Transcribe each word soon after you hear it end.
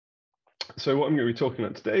So what I'm going to be talking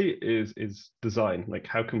about today is design. Like,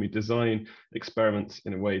 how can we design experiments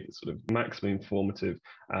in a way that's sort of maximally informative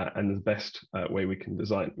and the best way we can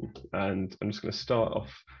design them. And I'm just going to start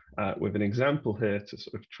off with an example here to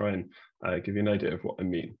sort of try and give you an idea of what I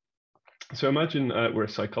mean. So imagine we're a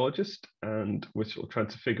psychologist and we're sort of trying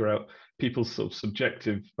to figure out people's sort of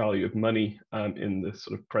subjective value of money in the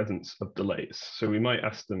sort of presence of delays. So we might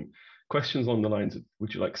ask them questions along the lines of,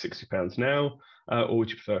 would you like £60 now, or would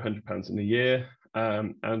you prefer £100 in a year?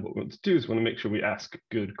 And what we want to do is we want to make sure we ask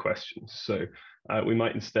good questions. So we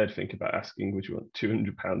might instead think about asking, would you want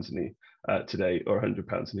 £200 today or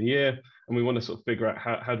 £100 in a year? And we want to sort of figure out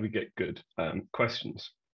how do we get good questions.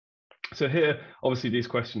 So here, obviously, these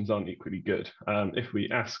questions aren't equally good. If we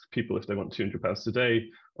ask people if they want £200 today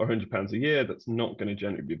or £100 a year, that's not going to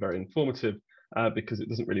generally be very informative because it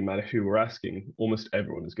doesn't really matter who we're asking. Almost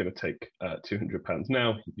everyone is going to take £200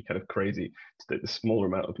 now. It'd be kind of crazy to take the smaller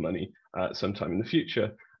amount of money sometime in the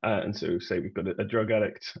future. And so say we've got a drug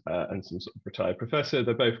addict and some sort of retired professor,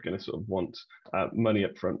 they're both going to sort of want money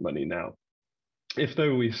up front, money now. If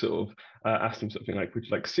though we sort of ask them something like, would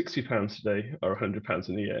you like £60 today or £100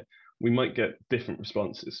 in a year, we might get different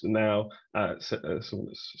responses. So now someone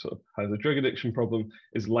that sort of has a drug addiction problem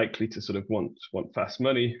is likely to sort of want fast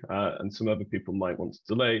money, and some other people might want to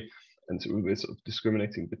delay. And so we're sort of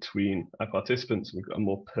discriminating between our participants. We've got a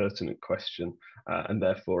more pertinent question and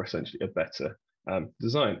therefore essentially a better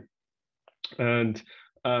design. And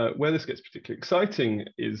where this gets particularly exciting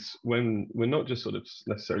is when we're not just sort of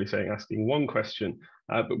necessarily asking one question,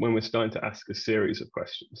 but when we're starting to ask a series of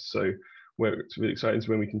questions. So where it's really exciting is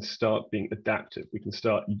when we can start being adaptive. We can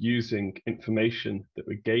start using information that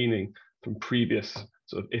we're gaining from previous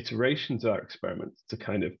sort of iterations of our experiments to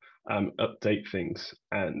kind of update things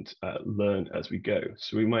and learn as we go.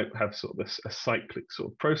 So we might have sort of a cyclic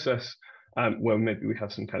sort of process where maybe we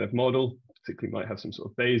have some kind of model, particularly might have some sort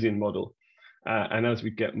of Bayesian model. And as we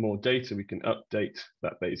get more data, we can update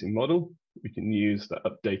that Bayesian model. We can use that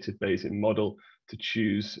updated Bayesian model to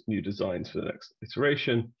choose new designs for the next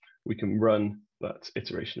iteration. We can run that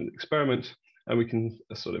iteration of the experiment, and we can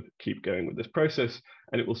sort of keep going with this process,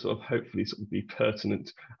 and it will sort of hopefully sort of be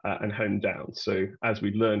pertinent and honed down. So as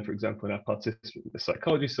we learn, for example, in our participant in the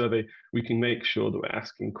psychology survey, we can make sure that we're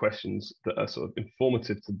asking questions that are sort of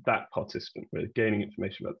informative to that participant. We're gaining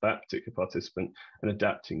information about that particular participant and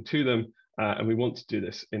adapting to them. And we want to do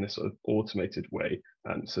this in a sort of automated way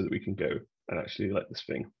so that we can go and actually let this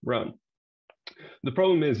thing run. The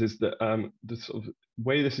problem is that the sort of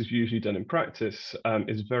way this is usually done in practice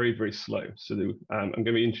is very, very slow. So I'm going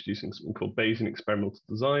to be introducing something called Bayesian experimental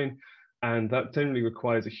design, and that generally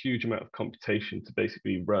requires a huge amount of computation to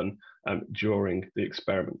basically run during the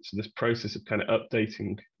experiment. So this process of kind of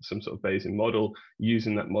updating some sort of Bayesian model,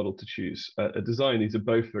 using that model to choose a design, these are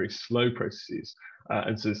both very slow processes.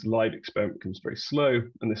 And so this live experiment becomes very slow,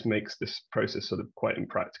 and this makes this process sort of quite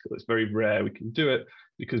impractical. It's very rare we can do it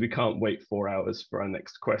because we can't wait 4 hours for our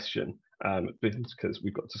next question because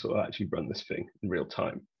we've got to sort of actually run this thing in real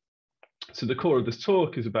time. So the core of this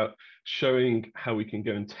talk is about showing how we can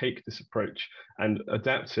go and take this approach and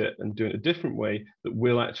adapt it and do it a different way that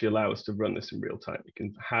will actually allow us to run this in real time. We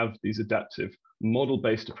can have these adaptive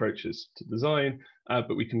model-based approaches to design,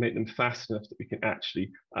 but we can make them fast enough that we can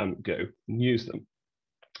actually go and use them.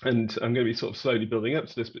 And I'm going to be sort of slowly building up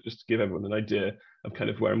to this, but just to give everyone an idea of kind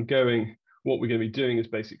of where I'm going, what we're going to be doing is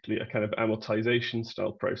basically a kind of amortization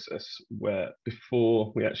style process where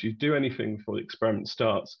before we actually do anything, before the experiment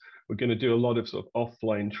starts, we're going to do a lot of sort of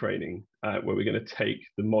offline training where we're going to take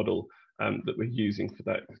the model that we're using for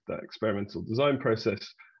that experimental design process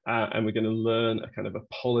and we're going to learn a kind of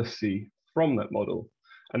a policy from that model.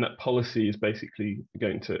 And that policy is basically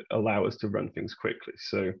going to allow us to run things quickly.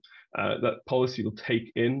 So that policy will take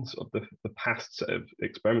in sort of the past set of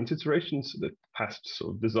experiment iterations, so the past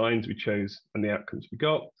sort of designs we chose and the outcomes we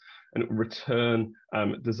got, and it will return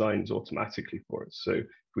designs automatically for us. So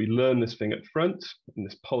if we learn this thing up front, in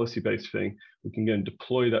this policy-based thing, we can go and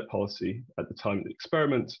deploy that policy at the time of the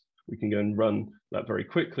experiment. We can go and run that very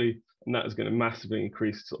quickly, and that is going to massively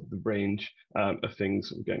increase sort of the range of things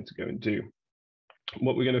that we're going to go and do.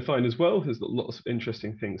 What we're going to find as well is that lots of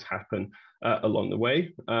interesting things happen along the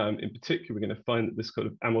way. In particular, we're going to find that this kind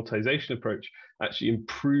of amortization approach actually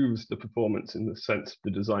improves the performance in the sense of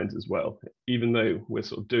the designs as well. Even though we're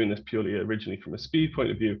sort of doing this purely originally from a speed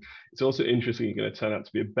point of view, it's also interestingly going to turn out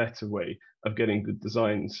to be a better way of getting good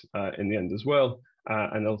designs in the end as well.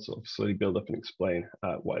 And I'll sort of slowly build up and explain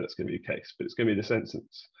why that's going to be the case. But it's going to be this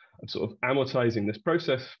instance of sort of amortizing this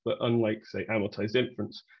process, but unlike, say, amortized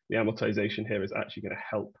inference, the amortization here is actually going to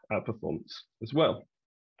help our performance as well.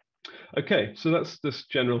 Okay, so that's this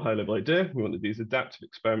general high-level idea. We want to do these adaptive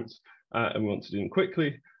experiments and we want to do them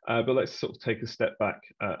quickly, but let's sort of take a step back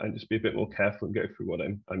and just be a bit more careful and go through what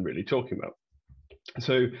I'm really talking about.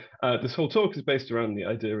 So this whole talk is based around the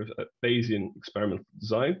idea of Bayesian experimental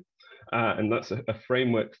design, and that's a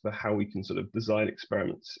framework for how we can sort of design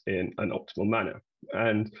experiments in an optimal manner.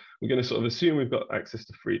 And we're going to sort of assume we've got access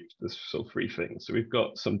to this sort of three things. So we've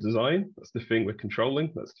got some design, that's the thing we're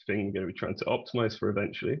controlling, that's the thing we're going to be trying to optimize for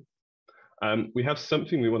eventually. We have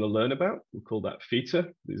something we want to learn about, we'll call that theta.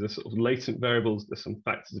 These are sort of latent variables, there's some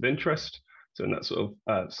factors of interest. So in that sort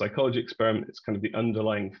of psychology experiment, it's kind of the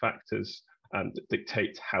underlying factors that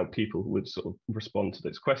dictate how people would sort of respond to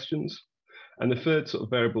those questions. And the third sort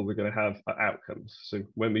of variable we're going to have are outcomes. So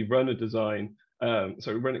when we run a design, we run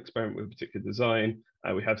an experiment with a particular design,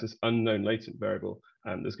 we have this unknown latent variable,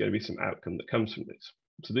 and there's going to be some outcome that comes from this.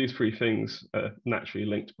 So these three things are naturally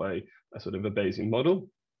linked by a sort of a Bayesian model.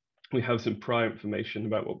 We have some prior information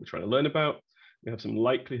about what we're trying to learn about. We have some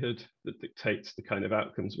likelihood that dictates the kind of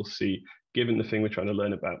outcomes we'll see given the thing we're trying to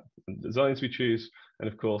learn about and the designs we choose. And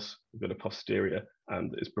of course, we've got a posterior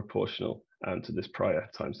that is proportional to this prior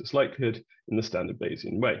times this likelihood in the standard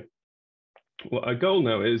Bayesian way. What our goal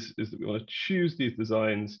now is that we want to choose these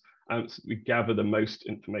designs so that we gather the most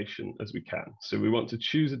information as we can. So we want to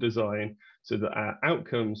choose a design so that our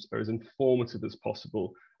outcomes are as informative as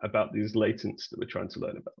possible about these latents that we're trying to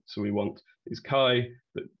learn about. So we want these chi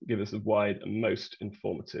that give us the wide and most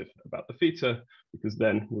informative about the theta, because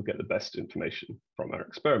then we'll get the best information from our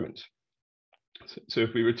experiment. So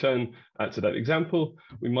if we return to that example,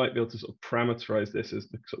 we might be able to sort of parameterize this as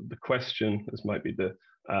the question. This might be the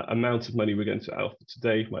amount of money we're going to alpha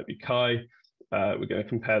today, might be chi. We're going to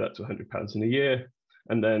compare that to £100 in a year.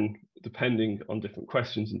 And then depending on different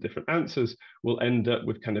questions and different answers, we'll end up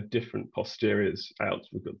with kind of different posteriors out.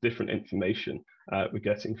 We've got different information we're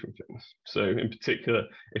getting from things. So in particular,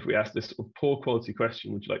 if we ask this sort of poor quality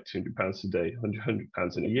question, would you like £200 a day,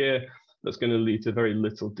 £100 in a year? That's going to lead to very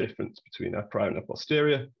little difference between our prior and our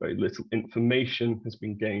posterior. Very little information has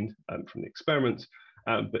been gained from the experiment.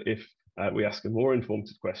 But if we ask a more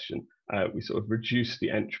informative question, we sort of reduce the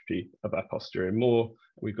entropy of our posterior more.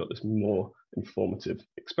 We've got this more informative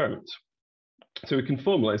experiment. So we can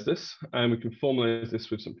formalize this, and we can formalize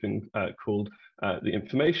this with something called the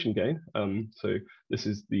information gain. So this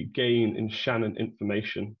is the gain in Shannon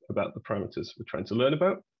information about the parameters we're trying to learn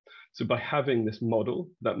about. So by having this model,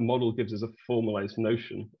 that model gives us a formalized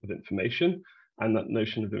notion of information, and that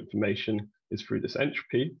notion of information is through this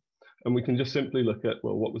entropy. And we can just simply look at,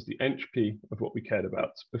 well, what was the entropy of what we cared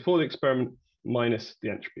about before the experiment minus the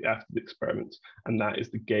entropy after the experiment. And that is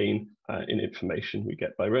the gain in information we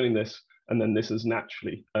get by running this. And then this is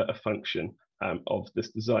naturally a function of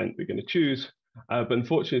this design we're going to choose. But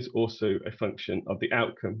unfortunately, it's also a function of the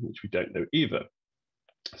outcome, which we don't know either.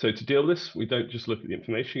 So to deal with this, we don't just look at the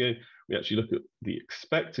information gain, we actually look at the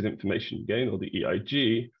expected information gain, or the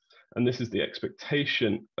EIG. And this is the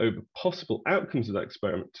expectation over possible outcomes of that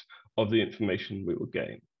experiment of the information we will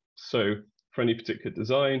gain. So for any particular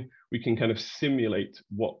design, we can kind of simulate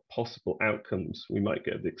what possible outcomes we might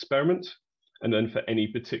get of the experiment. And then for any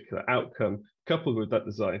particular outcome, coupled with that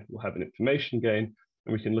design, we'll have an information gain,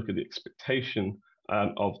 and we can look at the expectation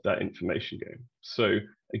of that information gain. So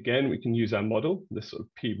again, we can use our model. This sort of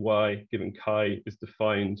PY given chi is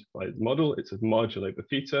defined by the model. It's a marginal over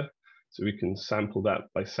theta. So we can sample that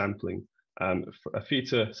by sampling a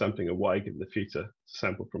theta, sampling a y given the theta to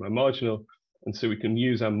sample from our marginal. And so we can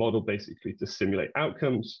use our model basically to simulate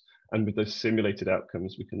outcomes. And with those simulated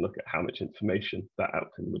outcomes, we can look at how much information that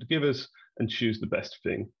outcome would give us and choose the best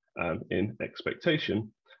thing in expectation.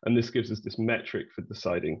 And this gives us this metric for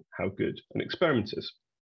deciding how good an experiment is.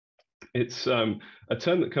 It's a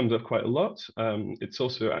term that comes up quite a lot. It's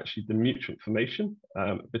also actually the mutual information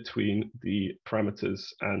between the parameters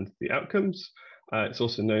and the outcomes. It's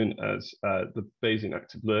also known as the Bayesian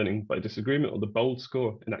active learning by disagreement, or the BOLD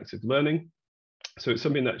score in active learning. So it's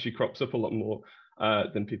something that actually crops up a lot more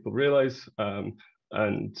than people realize.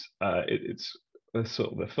 It's a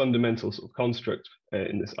sort of a fundamental sort of construct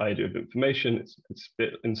in this idea of information. It's a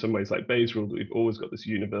bit in some ways like Bayes' rule, that we've always got this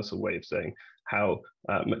universal way of saying how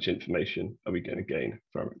much information are we going to gain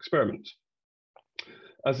from our experiment.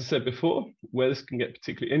 As I said before, where this can get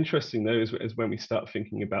particularly interesting though is when we start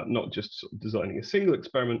thinking about not just sort of designing a single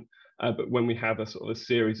experiment, but when we have a sort of a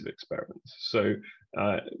series of experiments. So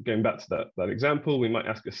going back to that example, we might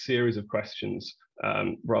ask a series of questions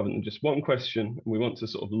rather than just one question. We want to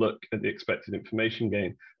sort of look at the expected information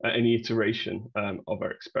gain at any iteration of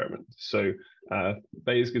our experiment. So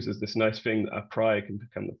Bayes gives us this nice thing that our prior can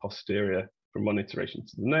become the posterior from one iteration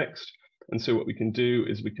to the next. And so what we can do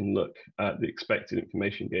is we can look at the expected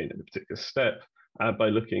information gain at a particular step by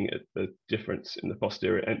looking at the difference in the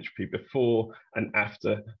posterior entropy before and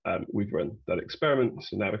after we've run that experiment.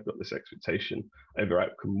 So now we've got this expectation over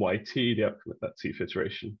outcome yt, the outcome of that tth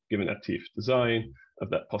iteration, given our tth design of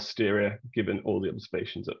that posterior, given all the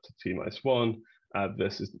observations up to t-1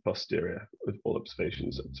 versus the posterior with all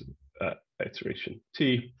observations up to iteration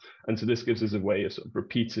t. And so this gives us a way of sort of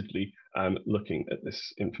repeatedly looking at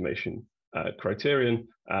this information criterion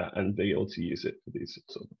and be able to use it for these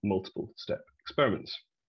sort of multiple step experiments.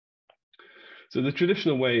 So the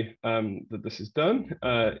traditional way that this is done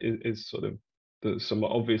is sort of the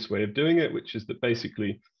somewhat obvious way of doing it, which is that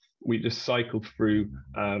basically we just cycle through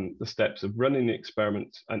the steps of running the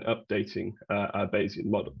experiment and updating our Bayesian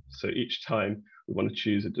model. So each time we want to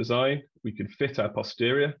choose a design, we can fit our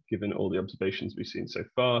posterior, given all the observations we've seen so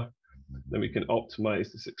far. Then we can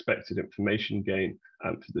optimize this expected information gain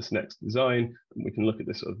for this next design. And we can look at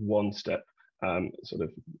this sort of one-step sort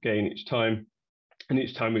of gain each time. And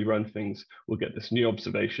each time we run things, we'll get this new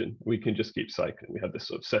observation. We can just keep cycling. We have this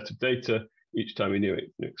sort of set of data. Each time we do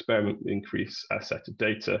a new experiment, we increase our set of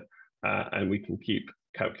data, and we can keep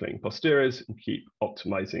calculating posteriors and keep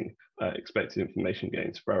optimizing expected information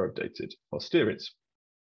gains for our updated posteriors.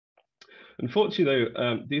 Unfortunately,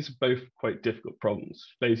 though, these are both quite difficult problems.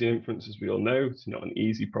 Bayesian inference, as we all know, is not an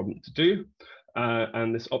easy problem to do.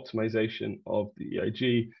 And this optimization of the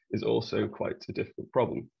EIG is also quite a difficult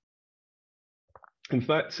problem. In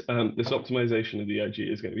fact, this optimization of the EIG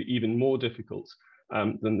is going to be even more difficult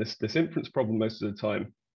than this inference problem most of the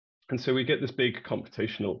time. And so we get this big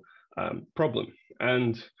computational problem.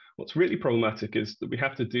 And what's really problematic is that we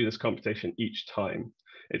have to do this computation each time.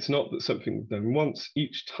 It's not that something we've done once.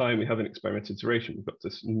 Each time we have an experimental iteration, we've got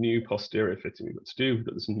this new posterior fitting we've got to do, we've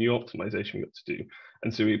got this new optimization we've got to do.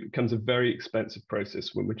 And so it becomes a very expensive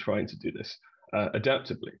process when we're trying to do this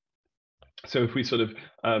adaptively. So if we sort of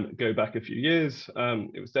go back a few years,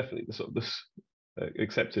 it was definitely the sort of this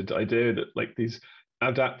accepted idea that like these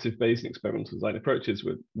adaptive Bayesian experimental design approaches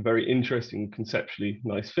were very interesting, conceptually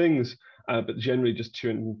nice things, but generally just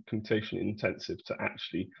too computationally intensive to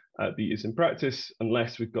actually be used in practice,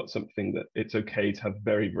 unless we've got something that it's okay to have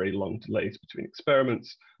very, very long delays between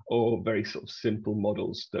experiments or very sort of simple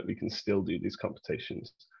models that we can still do these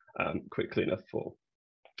computations quickly enough for.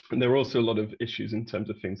 And there are also a lot of issues in terms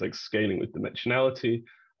of things like scaling with dimensionality.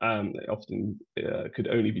 They often could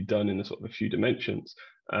only be done in a sort of a few dimensions.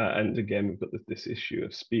 And again, we've got this issue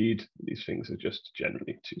of speed. These things are just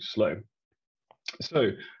generally too slow.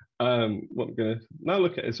 So what we're going to now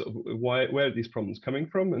look at is sort of where are these problems coming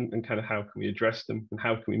from and kind of how can we address them and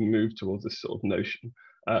how can we move towards this sort of notion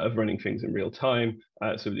of running things in real time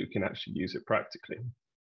so that we can actually use it practically.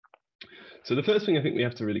 So the first thing I think we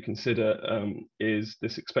have to really consider is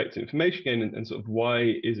this expected information gain and sort of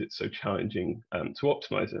why is it so challenging to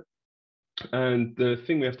optimize it. And the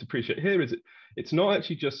thing we have to appreciate here is it's not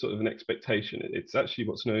actually just sort of an expectation. It's actually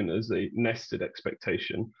what's known as a nested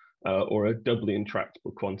expectation or a doubly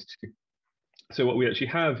intractable quantity. So what we actually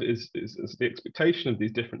have is the expectation of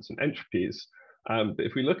these difference in entropies. But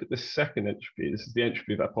if we look at the second entropy, this is the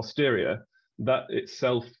entropy of our posterior, that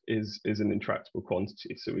itself is an intractable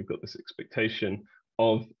quantity. So we've got this expectation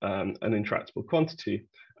of an intractable quantity.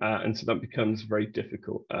 And so that becomes very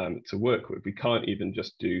difficult to work with. We can't even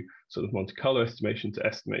just do sort of Monte Carlo estimation to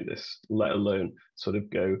estimate this, let alone sort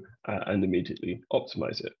of go and immediately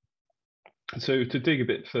optimize it. So to dig a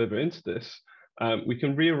bit further into this, we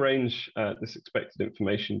can rearrange this expected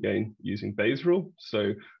information gain using Bayes' rule.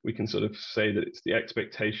 So we can sort of say that it's the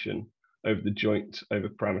expectation over the joint over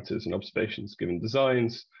parameters and observations given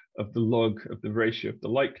designs of the log of the ratio of the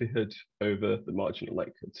likelihood over the marginal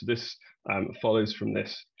likelihood. So this follows from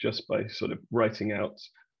this just by sort of writing out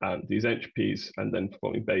these entropies and then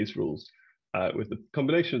performing Bayes' rules with the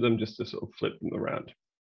combination of them just to sort of flip them around.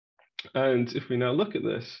 And if we now look at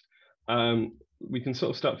this, we can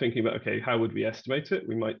sort of start thinking about, okay, how would we estimate it?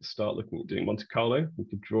 We might start looking at doing Monte Carlo. We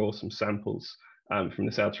could draw some samples from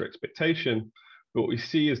this outer expectation. But what we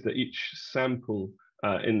see is that each sample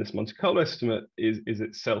in this Monte Carlo estimate is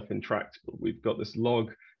itself intractable. We've got this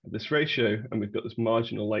log of this ratio, and we've got this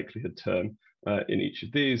marginal likelihood term in each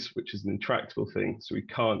of these, which is an intractable thing. So we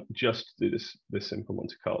can't just do this simple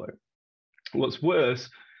Monte Carlo. What's worse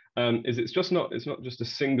is it's not just a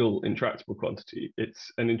single intractable quantity.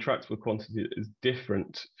 It's an intractable quantity that is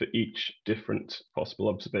different for each different possible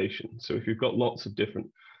observation. So if you've got lots of different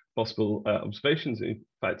possible observations, in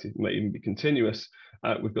fact it may even be continuous,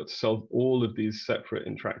 we've got to solve all of these separate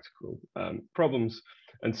intractable problems,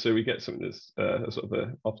 And so we get something that's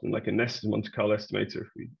often like a nested Monte Carlo estimator if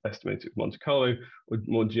we estimate it with Monte Carlo, or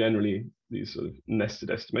more generally, these sort of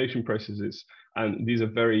nested estimation processes. And these are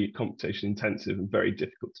very computation intensive and very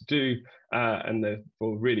difficult to do, and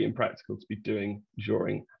therefore really impractical to be doing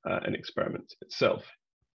during an experiment itself.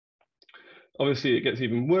 Obviously, it gets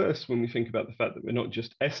even worse when we think about the fact that we're not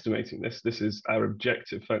just estimating this. This is our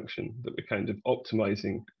objective function that we're kind of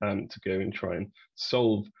optimizing to go and try and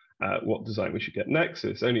solve what design we should get next. So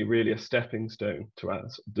it's only really a stepping stone to our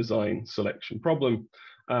design selection problem.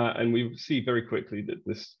 And we see very quickly that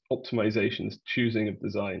this optimization, this choosing of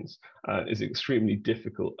designs, is an extremely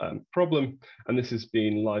difficult problem. And this has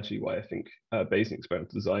been largely why I think Bayesian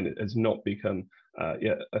experimental design has not become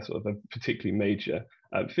yet a sort of a particularly major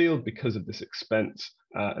field because of this expense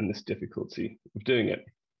and this difficulty of doing it.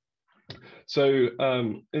 So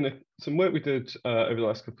some work we did over the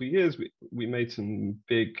last couple of years, we made some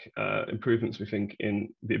big improvements, we think, in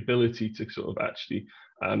the ability to sort of actually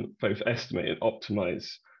both estimate and optimize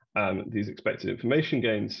these expected information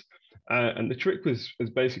gains. And the trick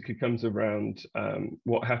basically comes around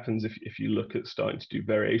what happens if you look at starting to do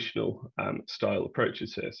variational style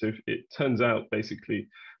approaches here. So it turns out basically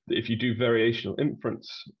that if you do variational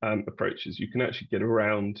inference approaches, you can actually get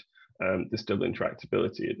around this double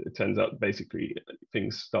interactability. It turns out basically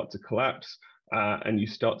things start to collapse and you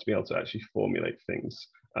start to be able to actually formulate things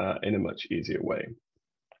in a much easier way.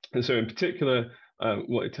 And so in particular,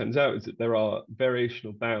 what it turns out is that there are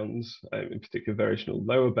variational bounds, in particular variational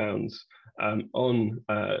lower bounds on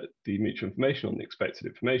the mutual information, on the expected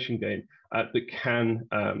information gain, that can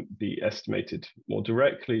be estimated more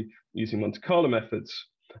directly using Monte Carlo methods.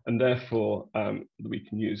 And therefore, we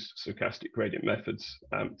can use stochastic gradient methods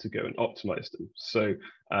to go and optimize them. So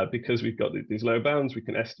because we've got these lower bounds, we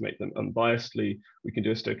can estimate them unbiasedly. We can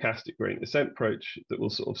do a stochastic gradient descent approach that will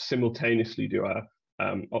sort of simultaneously do our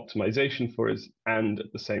optimization for us and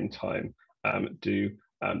at the same time do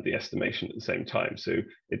the estimation at the same time. So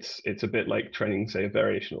it's a bit like training, say, a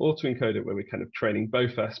variational autoencoder where we're kind of training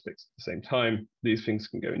both aspects at the same time. These things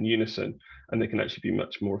can go in unison and they can actually be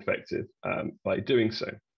much more effective by doing so.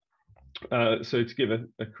 So to give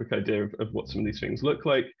a quick idea of what some of these things look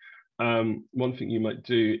like, one thing you might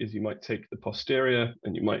do is you might take the posterior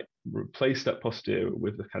and you might replace that posterior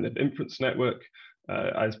with a kind of inference network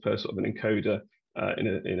as per sort of an encoder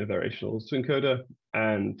in a variational autoencoder,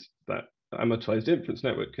 and that amortized inference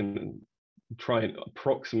network can try and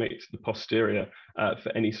approximate the posterior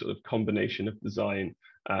for any sort of combination of design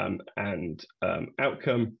and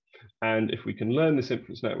outcome. And if we can learn this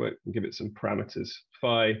inference network and give it some parameters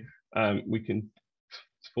phi, we can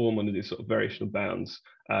form one of these sort of variational bounds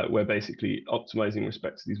where basically optimizing in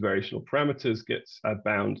respect to these variational parameters gets our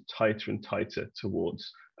bound tighter and tighter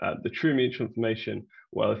towards the true mutual information,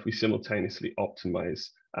 while if we simultaneously optimize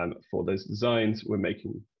for those designs, we're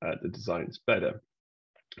making the designs better.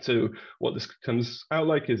 So what this comes out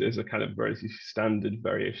like is a kind of very standard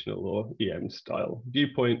variational or EM style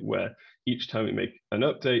viewpoint where each time we make an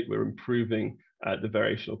update, we're improving the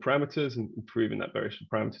variational parameters, and improving that variational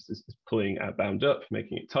parameters is pulling our bound up,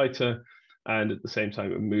 making it tighter. And at the same time,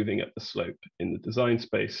 we're moving up the slope in the design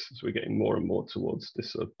space. So we're getting more and more towards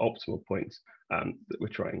this sort of optimal point that we're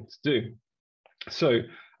trying to do. So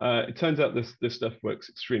it turns out this stuff works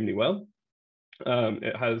extremely well.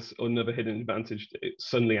 It has another hidden advantage. It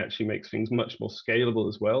suddenly actually makes things much more scalable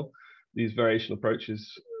as well. These variational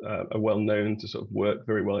approaches are well known to sort of work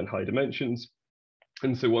very well in high dimensions.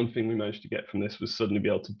 And so one thing we managed to get from this was suddenly be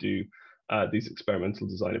able to do these experimental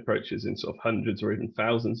design approaches in sort of hundreds or even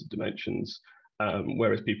thousands of dimensions,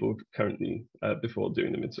 whereas people currently, before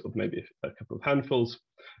doing them in sort of maybe a couple of handfuls.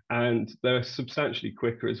 And they're substantially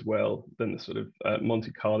quicker as well than the sort of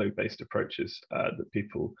Monte Carlo based approaches that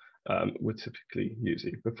people were typically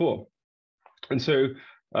using before. And so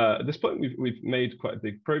at this point, we've made quite a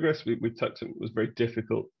big progress. We've touched something that was very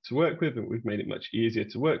difficult to work with, and we've made it much easier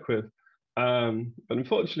to work with. But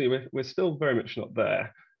unfortunately, we're still very much not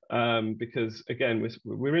there. Because again,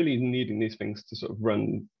 we're really needing these things to sort of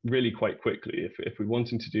run really quite quickly. If we're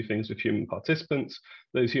wanting to do things with human participants,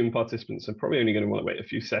 those human participants are probably only going to want to wait a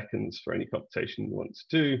few seconds for any computation you want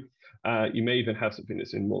to do. You may even have something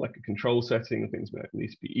that's in more like a control setting, and things might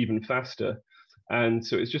need to be even faster. And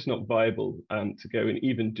so it's just not viable to go and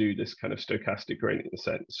even do this kind of stochastic gradient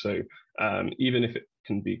descent. So even if it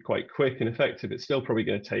can be quite quick and effective, it's still probably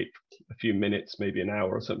going to take a few minutes, maybe an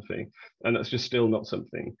hour or something. And that's just still not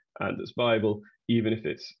something that's viable, even if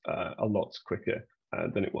it's a lot quicker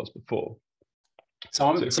than it was before. So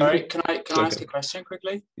I'm sorry, can I ask a question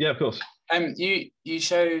quickly? Yeah, of course. You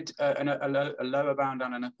showed a lower bound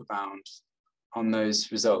and an upper bound on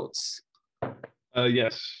those results.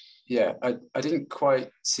 Yes. Yeah, I didn't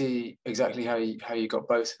quite see exactly how you got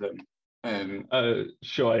both of them.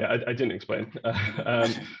 Sure, yeah, I didn't explain.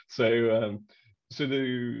 So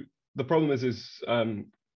the problem is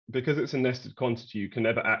because it's a nested quantity, you can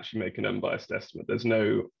never actually make an unbiased estimate. There's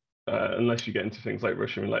no unless you get into things like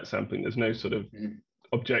Russian roulette sampling, there's no sort of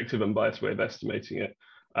objective unbiased way of estimating it.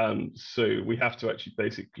 So we have to actually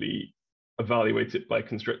basically evaluate it by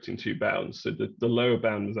constructing two bounds. So the lower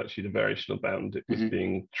bound was actually the variational bound it was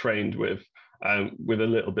being trained with a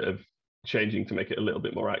little bit of changing to make it a little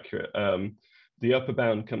bit more accurate. The upper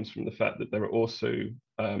bound comes from the fact that there are also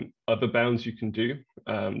other bounds you can do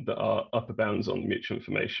that are upper bounds on mutual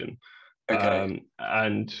information. Okay.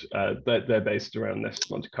 And they're based around nested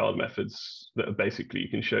Monte Carlo methods that are basically you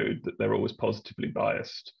can show that they're always positively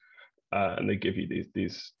biased, and they give you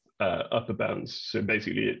these upper bounds. So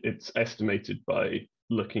basically, it's estimated by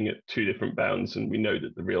looking at two different bounds, and we know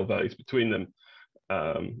that the real values between them,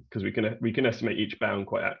 because we can estimate each bound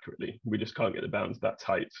quite accurately. We just can't get the bounds that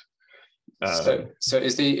tight. So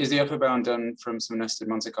is the upper bound done from some nested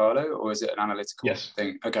Monte Carlo, or is it an analytical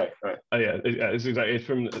thing? Okay, right. Yeah, it's exactly. It's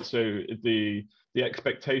from the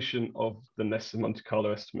expectation of the nested Monte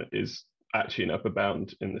Carlo estimate is actually an upper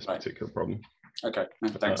bound in this particular problem. Okay, no,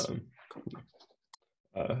 thanks.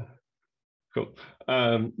 Cool.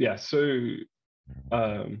 Yeah.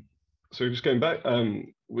 So just going back,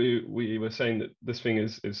 we were saying that this thing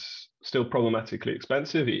is still problematically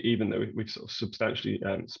expensive, even though we've sort of substantially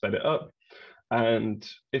sped it up. And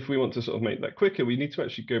if we want to sort of make that quicker, we need to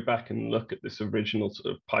actually go back and look at this original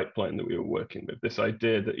sort of pipeline that we were working with, this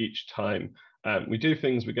idea that each time we do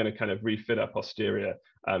things, we're going to kind of refit our posterior,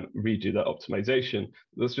 redo that optimization.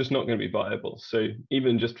 That's just not going to be viable. So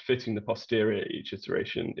even just fitting the posterior each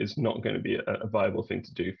iteration is not going to be a viable thing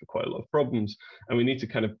to do for quite a lot of problems. And we need to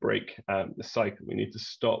kind of break the cycle. We need to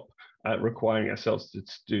stop requiring ourselves to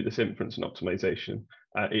do this inference and optimization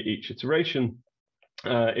each iteration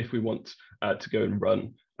if we want to go and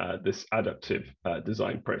run this adaptive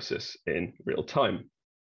design process in real time.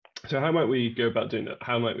 So how might we go about doing that?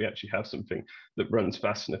 How might we actually have something that runs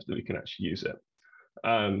fast enough that we can actually use it?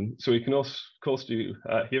 So we can also, of course, do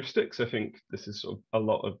heuristics. I think this is sort of a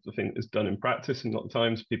lot of the thing that is done in practice, and a lot of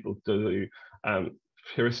times people do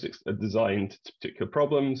heuristics that are designed to particular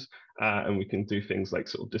problems, and we can do things like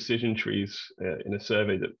sort of decision trees in a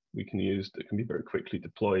survey that we can use that can be very quickly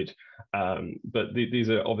deployed. But these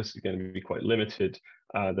are obviously going to be quite limited.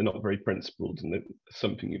 They're not very principled, and they're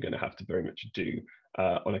something you're going to have to very much do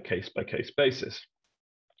on a case-by-case basis.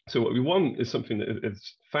 So what we want is something that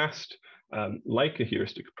is fast, like a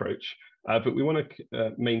heuristic approach, but we want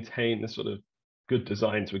to maintain the sort of good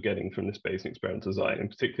designs we're getting from this Bayesian experimental design. In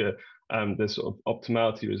particular, there's sort of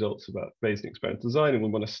optimality results about Bayesian experimental design, and we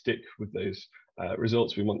want to stick with those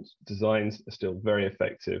results. We want designs that are still very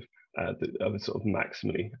effective, that are sort of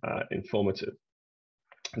maximally informative.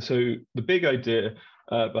 So the big idea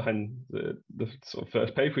behind the sort of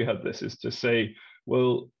first paper we had this is to say,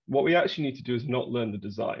 well, what we actually need to do is not learn the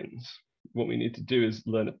designs. What we need to do is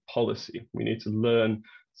learn a policy. We need to learn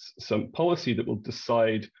some policy that will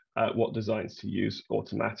decide what designs to use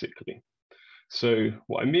automatically. So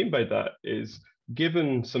what I mean by that is,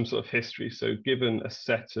 given some sort of history, so given a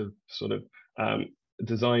set of sort of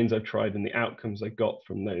designs I've tried and the outcomes I got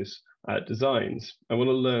from those designs, I want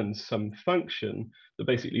to learn some function that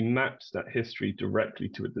basically maps that history directly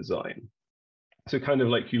to a design. So kind of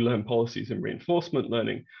like you learn policies in reinforcement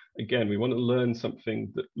learning, again, we want to learn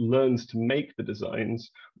something that learns to make the designs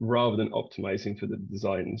rather than optimizing for the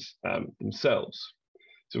designs themselves.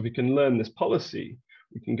 So if we can learn this policy,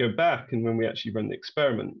 we can go back, and when we actually run the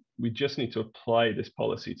experiment, we just need to apply this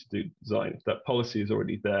policy to do design. If that policy is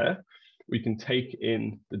already there, we can take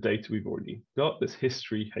in the data we've already got, this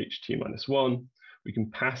history HT-1. We can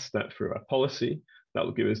pass that through our policy. That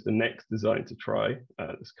will give us the next design to try,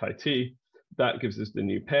 this chi-t. That gives us the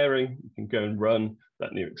new pairing. We can go and run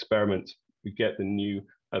that new experiment. We get the new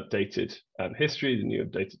updated history, the new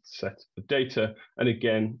updated set of data. And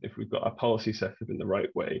again, if we've got our policy set up in the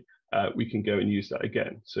right way, we can go and use that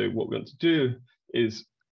again. So what we want to do is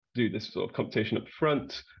do this sort of computation up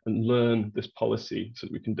front and learn this policy so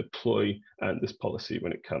that we can deploy this policy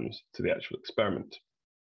when it comes to the actual experiment.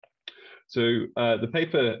 So the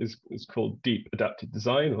paper is called Deep Adaptive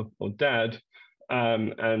Design, or DAD.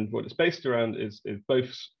 And what it's based around is both,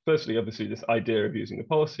 firstly, obviously, this idea of using a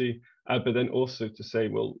policy, but then also to say,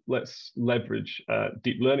 well, let's leverage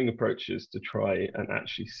deep learning approaches to try and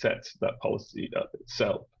actually set that policy up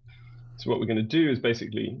itself. So what we're going to do is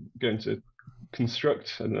basically going to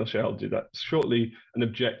construct, and I'll show you how to do that shortly, an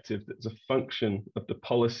objective that's a function of the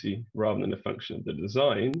policy rather than a function of the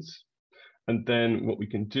designs. And then what we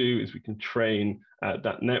can do is we can train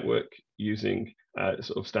that network using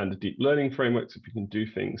sort of standard deep learning frameworks. If we can do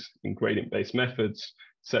things in gradient-based methods,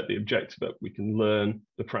 set the objective up, we can learn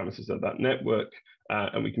the parameters of that network,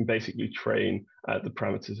 and we can basically train the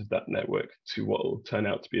parameters of that network to what will turn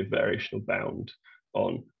out to be a variational bound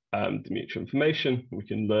on the mutual information. We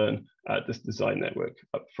can learn this design network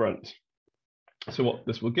up front. So what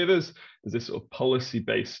this will give us is this sort of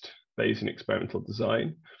policy-based Bayesian experimental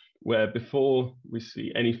design, where before we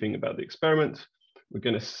see anything about the experiment, we're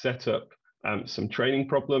going to set up some training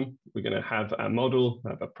problem. We're going to have our model,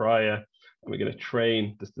 have a prior, and we're going to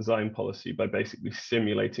train this design policy by basically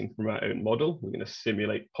simulating from our own model. We're going to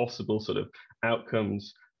simulate possible sort of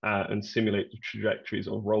outcomes and simulate the trajectories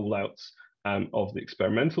or rollouts of the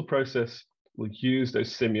experimental process. We'll use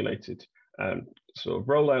those simulated sort of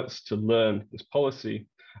rollouts to learn this policy.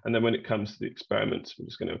 And then when it comes to the experiment, we're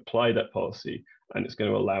just going to apply that policy, and it's going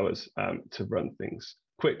to allow us to run things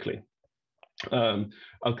quickly.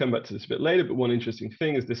 I'll come back to this a bit later, but one interesting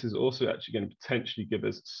thing is this is also actually going to potentially give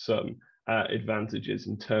us some advantages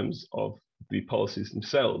in terms of the policies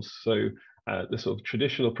themselves. So the sort of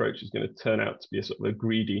traditional approach is going to turn out to be a sort of a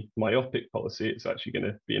greedy, myopic policy. It's actually going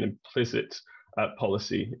to be an implicit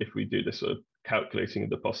policy if we do this sort of calculating of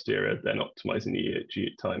the posterior, then optimizing the EHG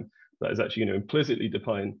at time. That is actually going to implicitly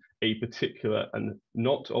define a particular and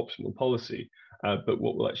not optimal policy. But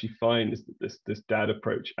what we'll actually find is that this DAD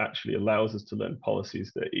approach actually allows us to learn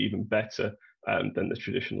policies that are even better than the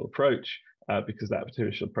traditional approach, because that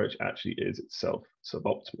traditional approach actually is itself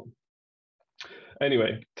suboptimal.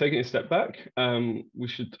 Anyway, taking a step back, we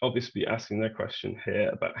should obviously be asking the question here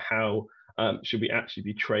about how should we actually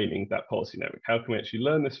be training that policy network? How can we actually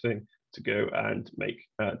learn this thing to go and make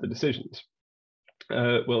the decisions?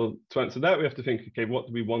 Well, to answer that, we have to think, okay, what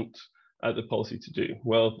do we want the policy to do?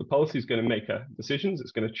 Well, the policy is going to make decisions.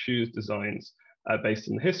 It's going to choose designs based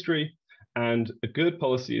on the history. And a good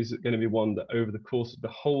policy is going to be one that over the course of the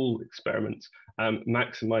whole experiment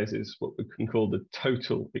maximizes what we can call the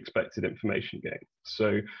total expected information gain.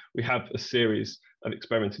 So we have a series of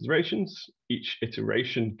experiment iterations. Each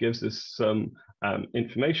iteration gives us some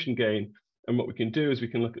information gain. And what we can do is we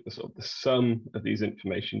can look at the sort of the sum of these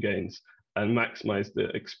information gains and maximize the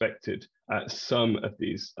expected sum of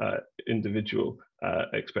these individual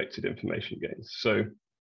expected information gains. So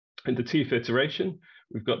in the Tth iteration,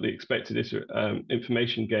 we've got the expected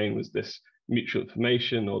information gain was this mutual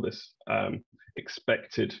information or this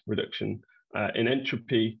expected reduction in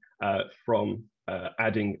entropy from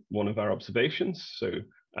adding one of our observations. So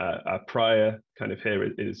our prior kind of here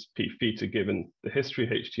is p theta given the history,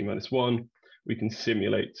 ht minus 1. We can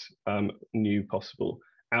simulate new possible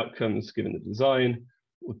outcomes given the design.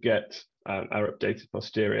 We'll get our updated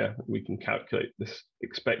posterior. We can calculate this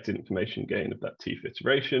expected information gain of that Tth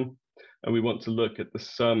iteration. And we want to look at the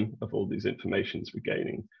sum of all these informations we're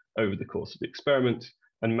gaining over the course of the experiment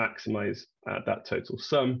and maximize that total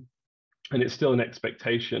sum. And it's still an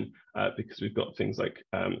expectation because we've got things like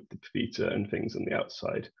the theta and things on the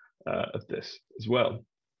outside of this as well.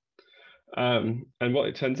 And what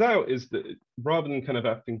it turns out is that rather than kind of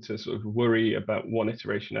having to sort of worry about one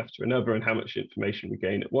iteration after another and how much information we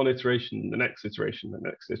gain at one iteration, the next iteration, the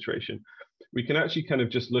next iteration, we can actually kind of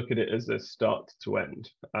just look at it as a start to end.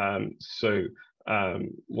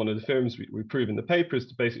 One of the theorems we prove in the paper is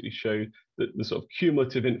to basically show that the sort of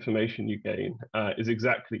cumulative information you gain is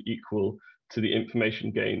exactly equal to the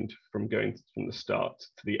information gained from going from the start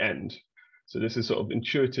to the end. So this is sort of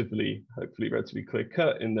intuitively, hopefully relatively clear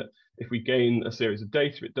cut in that if we gain a series of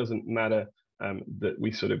data, it doesn't matter that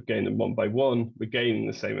we sort of gain them one by one. We're gaining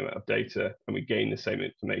the same amount of data and we gain the same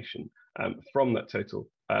information from that total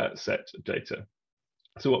set of data.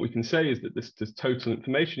 So what we can say is that this total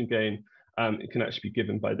information gain, it can actually be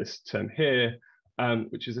given by this term here,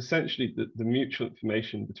 which is essentially the mutual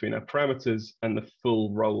information between our parameters and the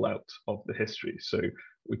full rollout of the history. So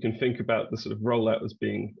we can think about the sort of rollout as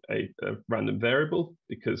being a random variable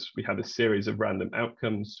because we have a series of random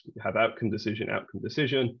outcomes. We have outcome decision, outcome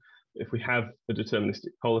decision. If we have a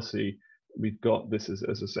deterministic policy, we've got this as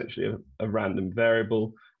essentially a random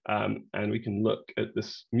variable. And we can look at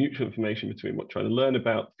this mutual information between what we're trying to learn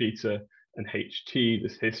about theta and HT,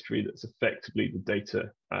 this history that's effectively the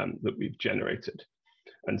data that we've generated.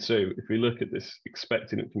 And so if we look at this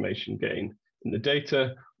expected information gain in the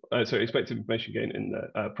data, expected information gain in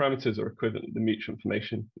the parameters are equivalent to the mutual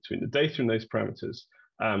information between the data and those parameters.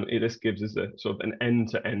 This gives us a sort of an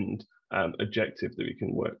end-to-end objective that we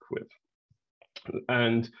can work with.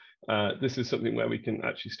 And this is something where we can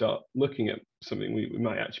actually start looking at something we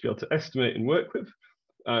might actually be able to estimate and work with.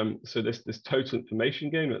 So this total information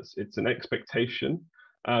gain, it's an expectation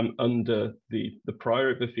under the prior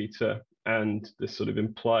of the theta and this sort of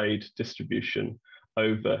implied distribution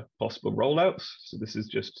over possible rollouts. So this is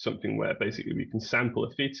just something where basically we can sample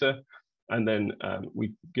a theta, and then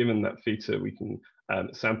given that theta, we can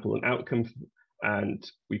sample an outcome, and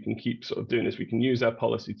we can keep sort of doing this. We can use our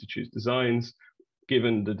policy to choose designs.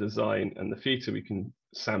 Given the design and the theta, we can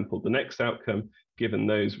sample the next outcome. Given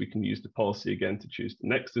those, we can use the policy again to choose the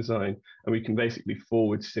next design, and we can basically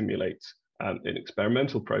forward simulate an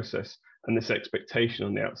experimental process. And this expectation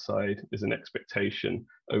on the outside is an expectation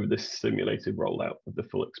over this simulated rollout of the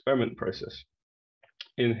full experiment process.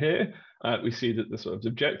 In here, we see that the sort of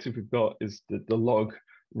objective we've got is the log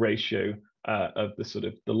ratio of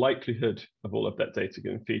the likelihood of all of that data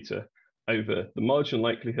given theta over the marginal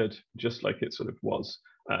likelihood, just like it sort of was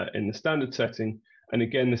in the standard setting. And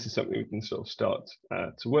again, this is something we can sort of start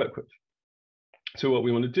to work with. So what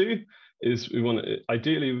we want to do is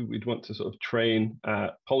ideally, we'd want to sort of train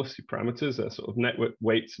policy parameters, sort of network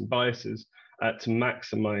weights and biases to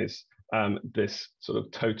maximize this sort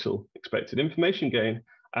of total expected information gain.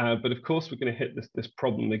 But of course, we're going to hit this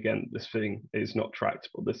problem again. This thing is not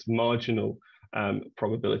tractable. This marginal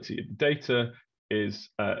probability of the data is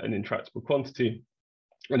an intractable quantity.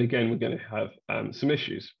 And again, we're going to have some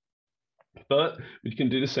issues. But we can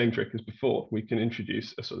do the same trick as before. We can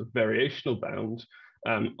introduce a sort of variational bound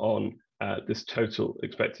on this total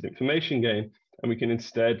expected information gain, and we can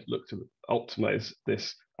instead look to optimize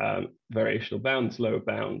this variational bound, this lower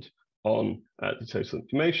bound on the total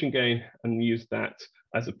information gain, and use that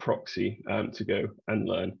as a proxy to go and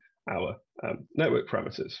learn our network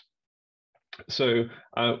parameters. So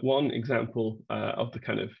one example of the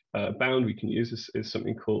kind of bound we can use is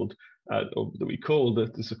something called, or that we call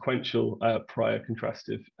the sequential prior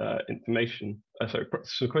contrastive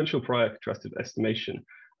sequential prior contrastive estimation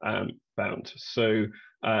bound. So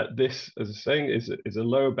this, as I was saying, is a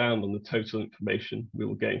lower bound on the total information we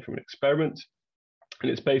will gain from an experiment. And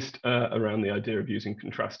it's based around the idea of using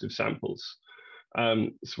contrastive samples.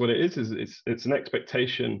 So what it is it's an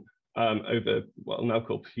expectation over what I'll now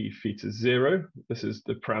call p theta 0. This is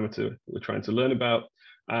the parameter we're trying to learn about.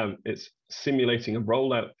 It's simulating a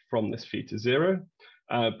rollout from this theta 0.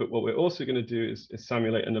 But what we're also going to do is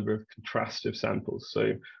simulate a number of contrastive samples.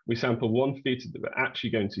 So we sample one theta that we're actually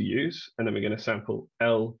going to use, and then we're going to sample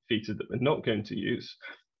L theta that we're not going to use.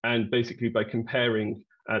 And basically by comparing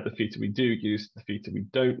the theta we do use to the theta we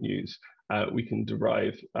don't use, we can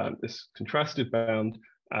derive this contrastive bound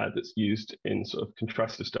that's used in sort of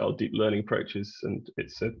contrastive style deep learning approaches. And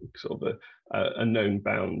it's a sort of a known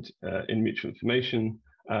bound in mutual information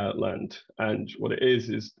land. And what it is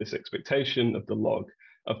this expectation of the log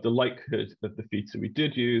of the likelihood of the theta we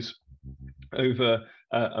did use over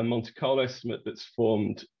a Monte Carlo estimate that's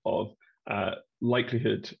formed of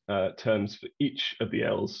likelihood terms for each of the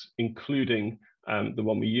L's, including the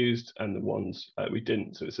one we used and the ones we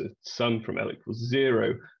didn't. So it's a sum from L equals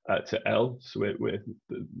 0 to L. So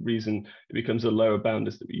the reason it becomes a lower bound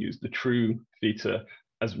is that we use the true theta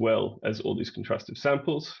as well as all these contrastive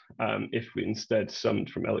samples. If we instead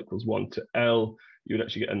summed from L equals 1 to L, you would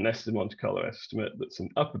actually get a nested Monte Carlo estimate that's an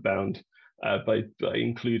upper bound. By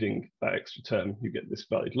including that extra term, you get this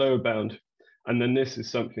valid lower bound. And then this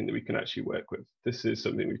is something that we can actually work with. This is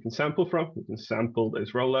something we can sample from. We can sample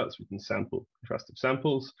those rollouts. We can sample contrastive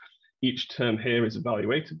samples. Each term here is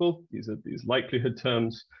evaluatable. These are these likelihood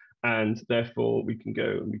terms. And therefore, we can go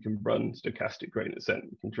and we can run stochastic gradient descent.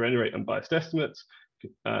 We can generate unbiased estimates.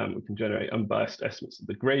 We can generate unbiased estimates of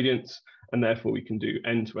the gradients. And therefore, we can do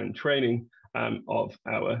end-to-end training of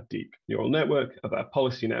our deep neural network, of our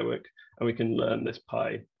policy network. And we can learn this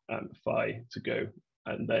pi phi to go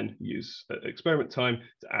and then use experiment time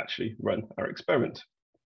to actually run our experiment.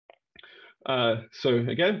 So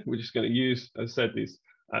again, we're just going to use, as I said, these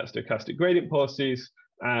stochastic gradient policies.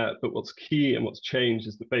 But what's key and what's changed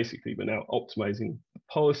is that basically we're now optimizing the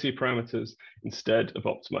policy parameters instead of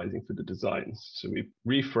optimizing for the designs. So we've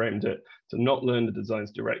reframed it to not learn the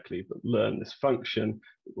designs directly, but learn this function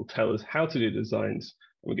that will tell us how to do designs.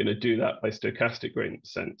 And we're going to do that by stochastic gradient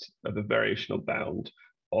descent of a variational bound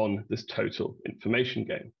on this total information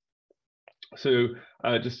gain. So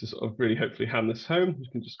just to sort of really hopefully hammer this home, we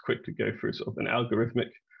can just quickly go through sort of an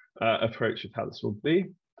algorithmic approach of how this will be.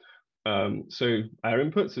 So our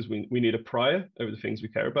inputs is we need a prior over the things we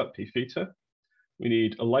care about, p theta. We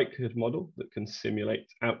need a likelihood model that can simulate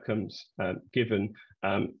outcomes given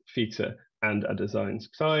theta and our designs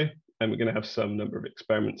xi, and we're going to have some number of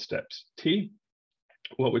experiment steps t.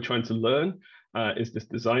 What we're trying to learn is this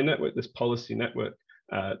design network, this policy network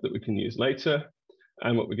that we can use later.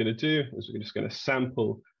 And what we're going to do is we're just going to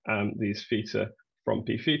sample these theta from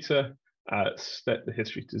p theta. set the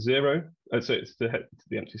history to 0, so it's to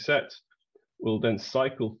the empty set. We'll then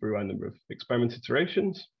cycle through our number of experiment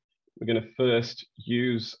iterations. We're going to first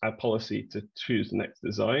use our policy to choose the next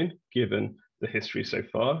design, given the history so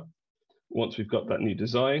far. Once we've got that new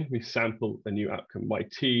design, we sample a new outcome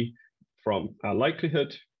yt from our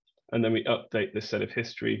likelihood, and then we update this set of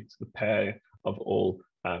history to the pair of all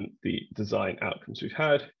the design outcomes we've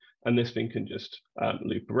had, and this thing can just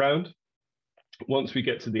loop around. Once we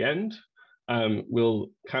get to the end, we'll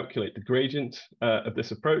calculate the gradient of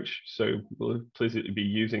this approach. So we'll implicitly be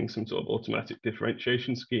using some sort of automatic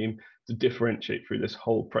differentiation scheme to differentiate through this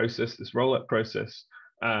whole process, this rollup process.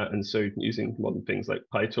 And so using modern things like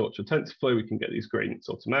PyTorch or TensorFlow, we can get these gradients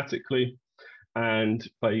automatically. And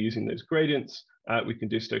by using those gradients, we can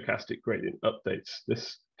do stochastic gradient updates.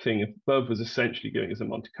 This thing above was essentially giving us a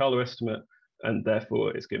Monte Carlo estimate, and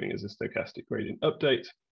therefore it's giving us a stochastic gradient update.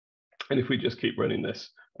 And if we just keep running this,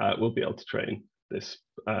 we'll be able to train this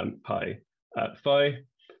phi.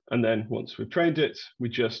 And then once we've trained it, we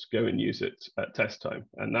just go and use it at test time.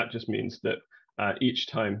 And that just means that each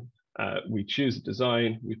time we choose a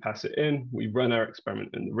design, we pass it in, we run our experiment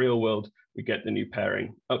in the real world, we get the new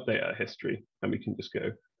pairing, update our history, and we can just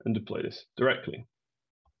go and deploy this directly.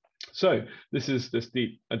 So this is this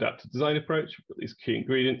deep adaptive design approach. We've got these key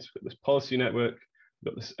ingredients, we've got this policy network,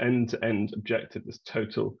 we've got this end-to-end objective, this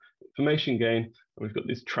total information gain, and we've got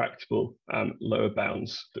these tractable lower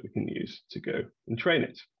bounds that we can use to go and train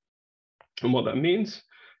it. And what that means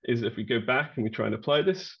is if we go back and we try and apply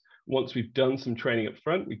this, once we've done some training up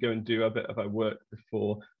front, we go and do a bit of our work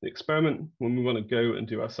before the experiment. When we want to go and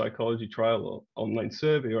do our psychology trial or online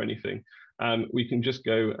survey or anything, we can just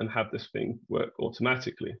go and have this thing work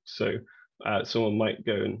automatically. So someone might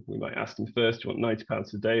go and we might ask them first, do you want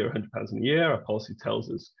 £90 a day or £100 in a year? Our policy tells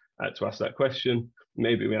us to ask that question.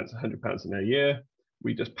 Maybe we answer £100 in a year.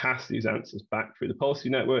 We just pass these answers back through the policy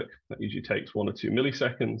network. That usually takes 1 or 2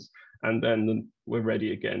 milliseconds. And then we're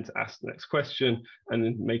ready again to ask the next question and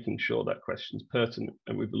then making sure that question's pertinent.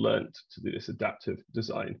 And we've learned to do this adaptive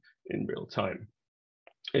design in real time.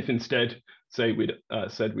 If instead, say we'd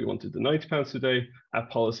said we wanted the £90 a day, our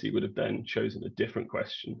policy would have then chosen a different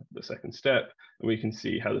question at the second step. And we can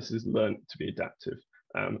see how this is learned to be adaptive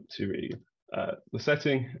to really the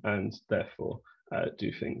setting and therefore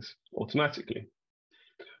do things automatically.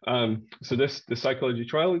 So the psychology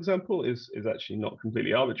trial example is actually not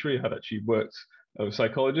completely arbitrary. I've actually worked with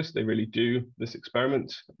psychologists. They really do this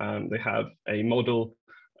experiment. They have a model,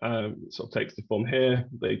 sort of takes the form here.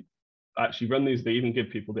 They actually run these. They even give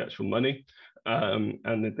people the actual money. And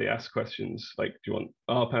then they ask questions like, do you want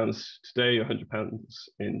 £R today or £100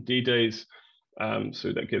 in D days?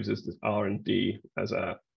 So that gives us the R and D as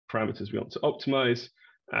our parameters we want to optimize.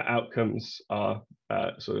 Outcomes are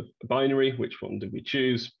sort of binary, which one did we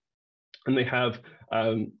choose? And they have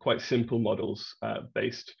quite simple models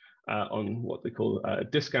based on what they call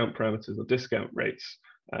discount parameters or discount rates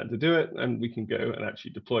to do it. And we can go and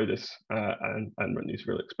actually deploy this and run these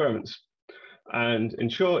real experiments. And in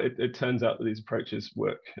short, it turns out that these approaches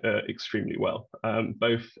work extremely well,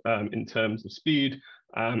 both in terms of speed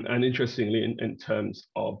and interestingly in terms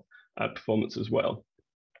of performance as well.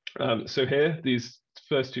 So here, these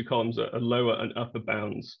first two columns are lower and upper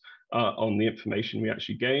bounds on the information we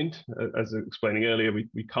actually gained. As I was explaining earlier,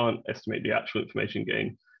 we can't estimate the actual information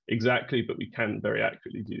gain exactly, but we can very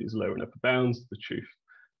accurately do these lower and upper bounds. The truth,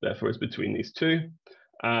 therefore, is between these two.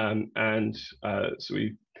 So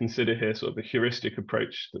we consider here sort of a heuristic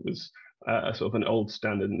approach that was a sort of an old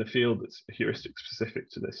standard in the field that's a heuristic specific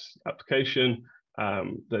to this application.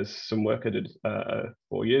 There's some work I did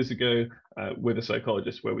 4 years ago with a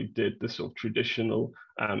psychologist where we did this sort of traditional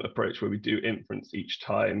approach where we do inference each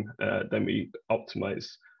time, then we optimize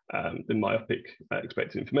the myopic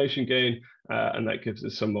expected information gain, and that gives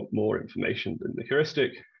us somewhat more information than the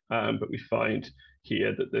heuristic. But we find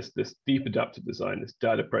here that this deep adaptive design, this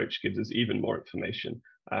DAD approach, gives us even more information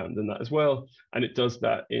than that as well. And it does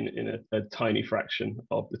that in a tiny fraction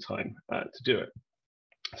of the time to do it.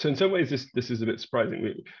 So in some ways, this is a bit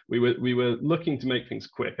surprising. We were looking to make things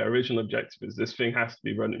quick. Our original objective is this thing has to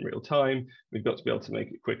be run in real time. We've got to be able to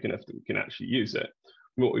make it quick enough that we can actually use it.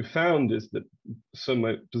 What we found is that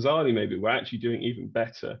somewhat bizarrely, maybe we're actually doing even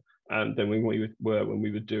better than when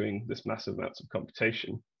we were doing this massive amounts of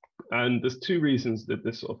computation. And there's two reasons that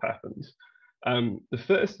this sort of happens. The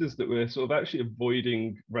first is that we're sort of actually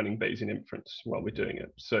avoiding running Bayesian inference while we're doing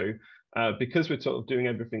it. So because we're sort of doing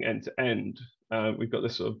everything end to end, we've got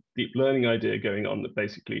this sort of deep learning idea going on that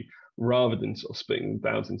basically, rather than sort of splitting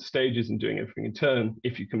bounds into stages and doing everything in turn,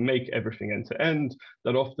 if you can make everything end to end,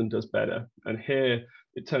 that often does better. And here,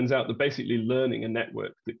 it turns out that basically learning a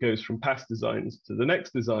network that goes from past designs to the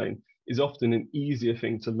next design is often an easier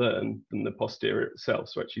thing to learn than the posterior itself.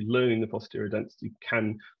 So actually learning the posterior density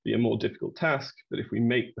can be a more difficult task, but if we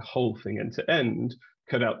make the whole thing end to end,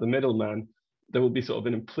 cut out the middleman, there will be sort of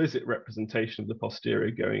an implicit representation of the posterior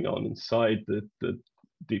going on inside the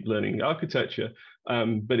deep learning architecture,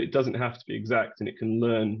 but it doesn't have to be exact, and it can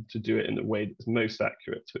learn to do it in the way that's most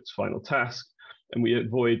accurate to its final task. And we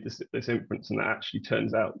avoid this inference, and that actually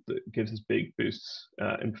turns out that it gives us big boosts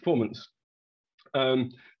in performance.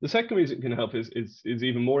 The second reason it can help is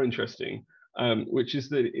even more interesting, which is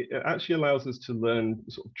that it actually allows us to learn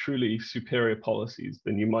sort of truly superior policies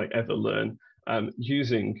than you might ever learn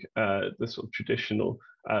using the sort of traditional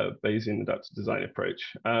Bayesian adaptive design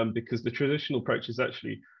approach, because the traditional approach is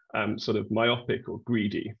actually sort of myopic or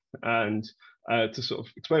greedy. And to sort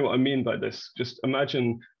of explain what I mean by this, just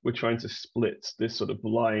imagine we're trying to split this sort of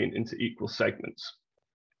line into equal segments.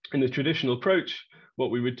 In the traditional approach,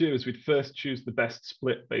 what we would do is we'd first choose the best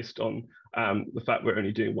split based on the fact we're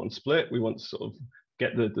only doing one split. We want to sort of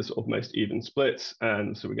get the sort of most even splits.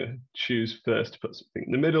 And so we're going to choose first to put something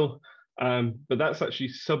in the middle. But that's actually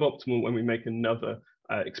suboptimal when we make another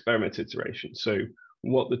experiment iteration. So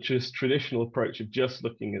what the traditional approach of just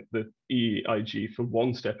looking at the EIG for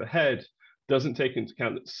one step ahead doesn't take into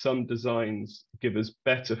account that some designs give us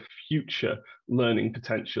better future learning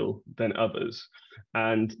potential than others.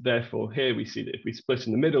 And therefore here we see that if we split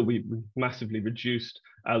in the middle, we massively reduced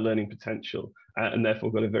our learning potential and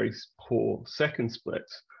therefore got a very poor second split.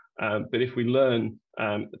 But if we learn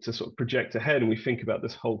to sort of project ahead and we think about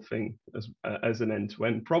this whole thing as an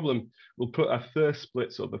end-to-end problem, we'll put our first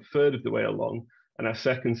split sort of a third of the way along and our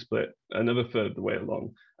second split another third of the way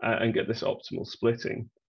along and get this optimal splitting.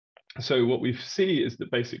 So what we see is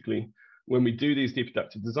that basically when we do these deep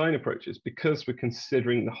adaptive design approaches, because we're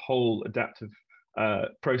considering the whole adaptive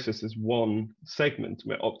process as one segment,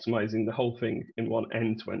 we're optimizing the whole thing in one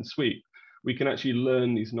end-to-end sweep, we can actually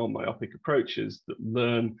learn these non-myopic approaches that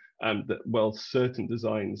learn that, well, certain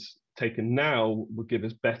designs taken now will give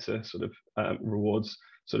us better sort of rewards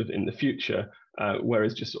sort of in the future,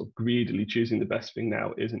 whereas just sort of greedily choosing the best thing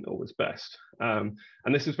now isn't always best. And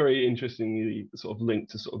this is very interestingly sort of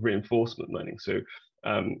linked to sort of reinforcement learning. So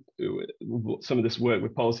some of this work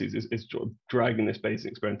with policies is sort of dragging this basic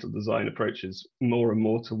experimental design approaches more and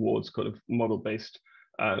more towards kind of model-based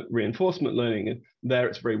reinforcement learning. And there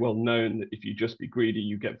it's very well known that if you just be greedy,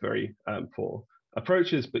 you get very poor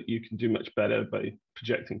approaches, but you can do much better by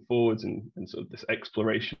projecting forwards and sort of this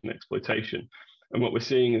exploration and exploitation. And what we're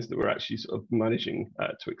seeing is that we're actually sort of managing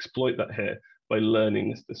to exploit that here by learning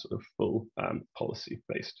this sort of full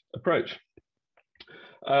policy-based approach.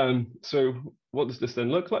 So what does this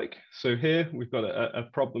then look like? So here we've got a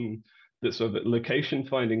problem that's sort of a location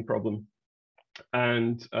finding problem.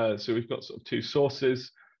 And so we've got sort of two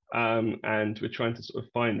sources and we're trying to sort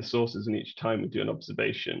of find the sources, and each time we do an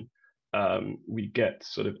observation, we get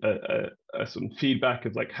sort of some feedback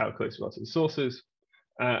of like how close we are to the sources.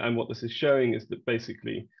 And what this is showing is that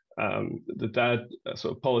basically the DAD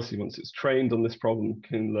sort of policy, once it's trained on this problem,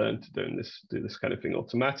 can learn to do this kind of thing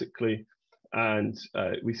automatically. And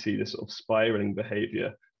we see this sort of spiraling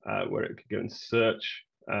behavior where it could go and search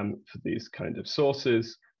for these kind of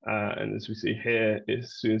sources. And as we see here,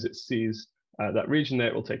 as soon as it sees that region there,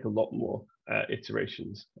 it will take a lot more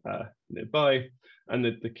iterations nearby. And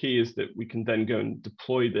the key is that we can then go and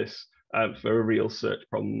deploy this for a real search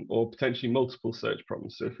problem or potentially multiple search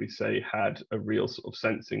problems. So if we say had a real sort of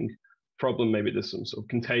sensing problem, maybe there's some sort of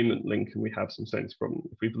containment link and we have some sense problem.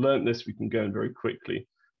 If we've learned this, we can go and very quickly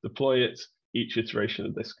deploy it. Each iteration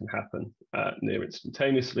of this can happen near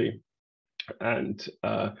instantaneously, and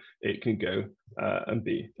it can go and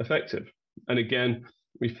be effective. And again,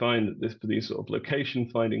 we find that for these sort of location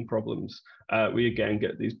finding problems, we again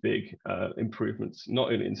get these big improvements,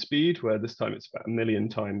 not only in speed, where this time it's about 1 million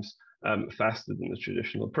times faster than the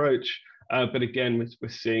traditional approach, but again, we're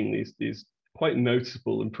seeing these quite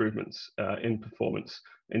noticeable improvements in performance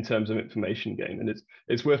in terms of information gain. And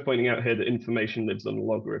it's worth pointing out here that information lives on a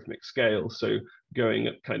logarithmic scale. So going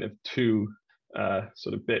at kind of 2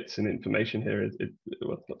 sort of bits in information here,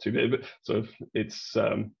 well, not 2 bits, but sort of it's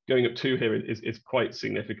going up 2 here is quite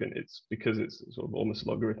significant. It's because it's sort of almost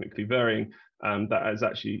logarithmically varying, that is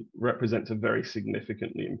actually represents a very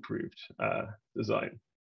significantly improved design.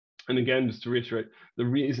 And again, just to reiterate, the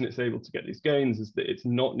reason it's able to get these gains is that it's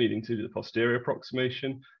not needing to do the posterior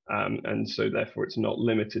approximation. And so therefore it's not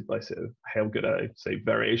limited by say, how good a, say,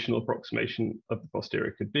 variational approximation of the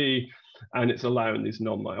posterior could be. And it's allowing these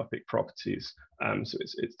non-myopic properties. So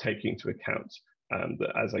it's taking into account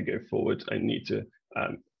that as I go forward, I need to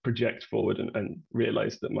project forward and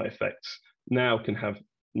realize that my effects now can have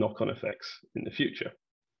knock-on effects in the future.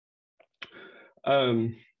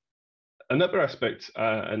 Another aspect,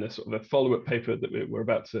 and a sort of a follow-up paper that we're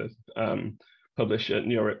about to publish at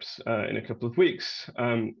NeurIPS in a couple of weeks,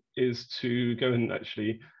 is to go and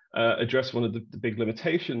actually address one of the big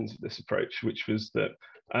limitations of this approach, which was that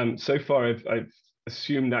so far I've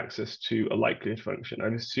assumed access to a likelihood function.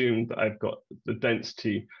 I've assumed that I've got the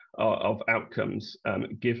density of outcomes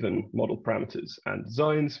given model parameters and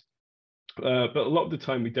designs. But a lot of the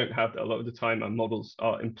time we don't have that. A lot of the time our models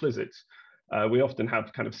are implicit. We often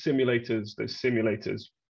have kind of simulators. Those simulators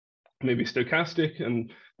may be stochastic,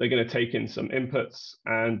 and they're going to take in some inputs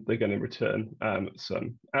and they're going to return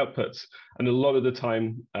some outputs. And a lot of the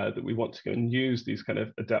time that we want to go and use these kind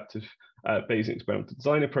of adaptive Bayesian experimental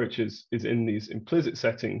design approaches is in these implicit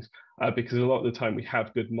settings, because a lot of the time we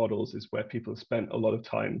have good models is where people have spent a lot of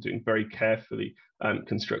time doing very carefully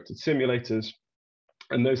constructed simulators.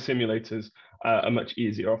 And those simulators are much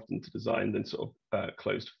easier often to design than sort of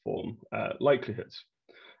closed form likelihoods.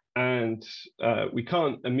 And we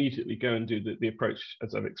can't immediately go and do the approach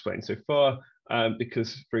as I've explained so far,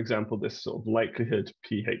 because, for example, this sort of likelihood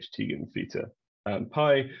pH t given theta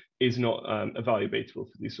pi is not evaluatable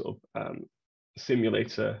for these sort of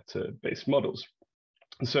simulator to based models.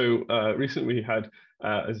 So recently we had,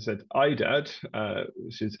 as I said, IDAD,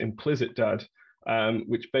 which is implicit DAD,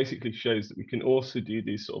 which basically shows that we can also do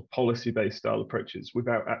these sort of policy-based style approaches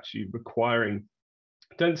without actually requiring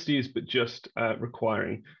densities, but just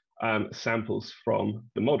requiring samples from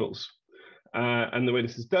the models. And the way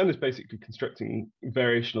this is done is basically constructing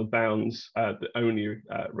variational bounds that only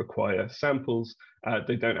require samples.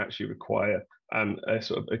 They don't actually require a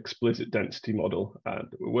sort of explicit density model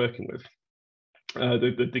that we're working with.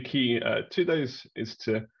 The key to those is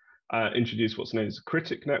to introduce what's known as a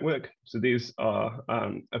critic network. So these are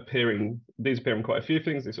appear in quite a few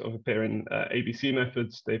things. They sort of appear in ABC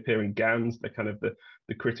methods. They appear in GANs. They're kind of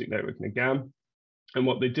the critic network in a GAN. And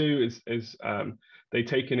what they do is they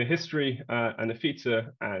take in a history and a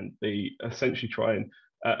theta, and they essentially try and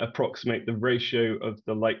approximate the ratio of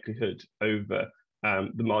the likelihood over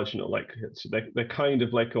the marginal likelihood. So they're kind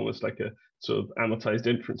of like almost like a sort of amortized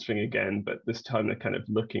inference thing again, but this time they're kind of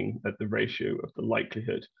looking at the ratio of the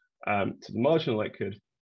likelihood to the marginal likelihood.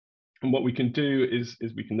 And what we can do is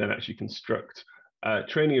we can then actually construct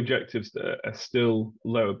training objectives that are still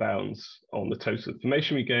lower bounds on the total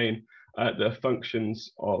information we gain, that are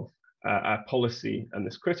functions of our policy and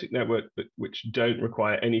this critic network, but which don't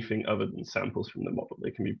require anything other than samples from the model.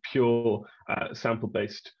 They can be pure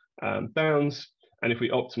sample-based bounds. And if we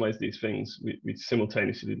optimize these things, we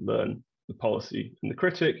simultaneously learn the policy and the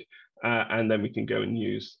critic, and then we can go and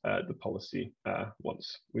use the policy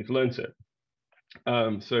once we've learned it.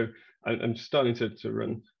 So I'm starting to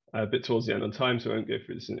run a bit towards the end on time, so I won't go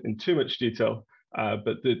through this in too much detail.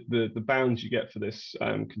 But the bounds you get for this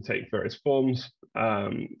can take various forms.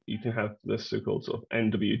 You can have the so-called sort of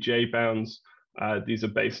NWJ bounds. These are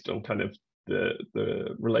based on kind of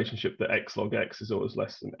the relationship that x log x is always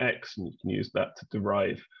less than x, and you can use that to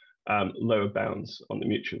derive lower bounds on the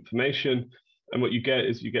mutual information. And what you get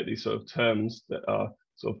is you get these sort of terms that are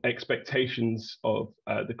sort of expectations of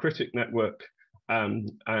the critic network.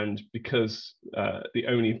 And because the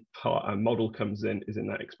only part our model comes in is in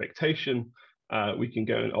that expectation, we can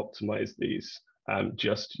go and optimize these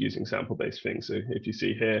just using sample-based things. So if you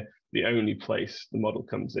see here, the only place the model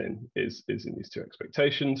comes in is in these two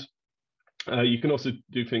expectations. You can also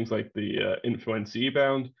do things like the info-NCE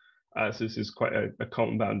bound. So this is quite a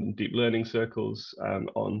common bound in deep learning circles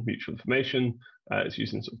on mutual information. It's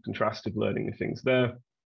using sort of contrastive learning and things there.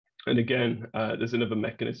 And again, there's another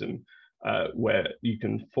mechanism where you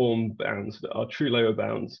can form bounds that are true lower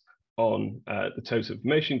bounds on the total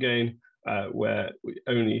information gain, where we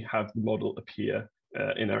only have the model appear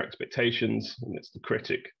in our expectations, and it's the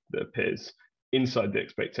critic that appears inside the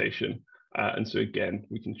expectation. And so again,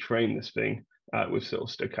 we can train this thing with sort of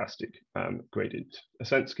stochastic gradient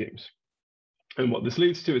ascent schemes. And what this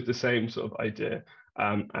leads to is the same sort of idea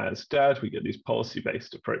as DAD. We get these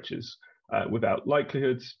policy-based approaches without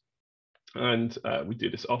likelihoods. And we do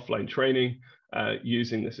this offline training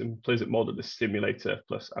using this implicit model, this simulator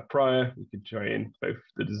plus a prior. We could train both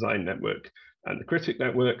the design network and the critic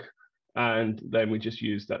network. And then we just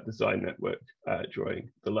use that design network during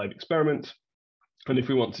the live experiment. And if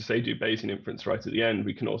we want to, say, do Bayesian inference right at the end,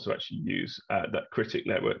 we can also actually use that critic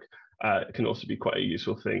network. It can also be quite a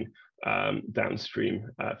useful thing downstream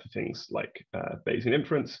for things like Bayesian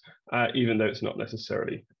inference, even though it's not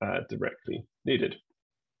necessarily directly needed.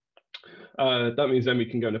 That means then we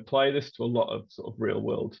can go and apply this to a lot of sort of real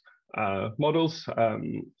world models.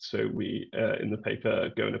 So we, in the paper,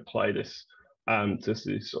 go and apply this to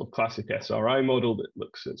this sort of classic SRI model that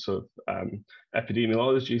looks at sort of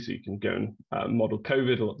epidemiology. So you can go and model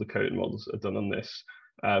COVID. A lot of the COVID models are done on this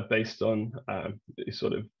based on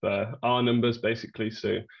sort of R numbers, basically.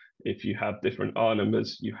 So if you have different R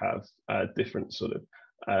numbers, you have different sort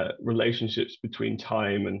of relationships between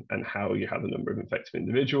time and how you have a number of infected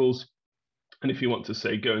individuals. And if you want to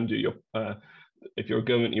say, go and do your, if you're a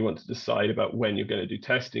government, you want to decide about when you're going to do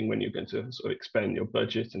testing, when you're going to sort of expend your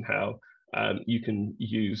budget, and how you can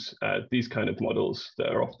use these kind of models that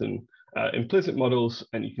are often implicit models,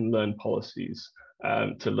 and you can learn policies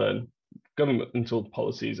to learn governmental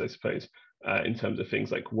policies, I suppose, in terms of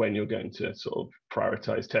things like when you're going to sort of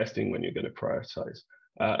prioritize testing, when you're going to prioritize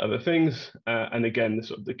other things. And again, the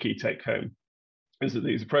sort of the key take home is that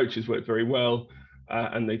these approaches work very well,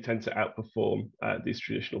 and they tend to outperform these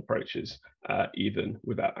traditional approaches, even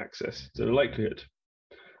without access to the likelihood.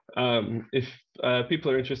 If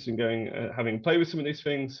people are interested in going, having a play with some of these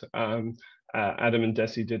things, Adam and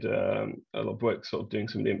Desi did a lot of work sort of doing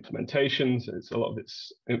some of the implementations. A lot of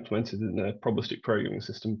it's implemented in the probabilistic programming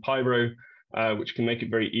system Pyro, which can make it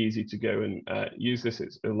very easy to go and use this.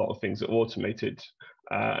 It's a lot of things are automated,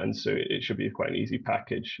 and so it should be quite an easy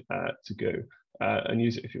package to go and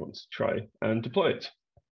use it if you want to try and deploy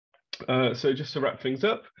it. So just to wrap things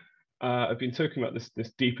up, I've been talking about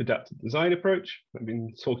this deep adaptive design approach. I've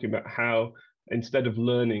been talking about how instead of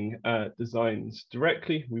learning designs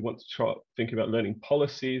directly, we want to try think about learning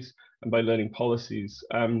policies. And by learning policies,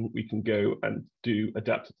 we can go and do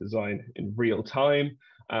adaptive design in real time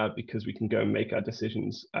because we can go and make our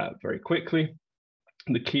decisions very quickly.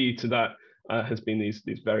 And the key to that has been these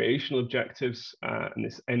variational objectives and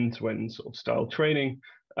this end-to-end sort of style training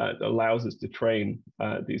that allows us to train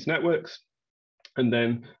these networks, and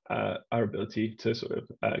then our ability to sort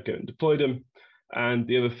of go and deploy them. And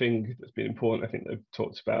the other thing that's been important, I think they've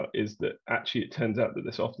talked about, is that actually it turns out that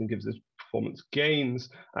this often gives us performance gains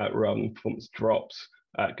rather than performance drops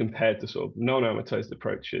compared to sort of non-amortized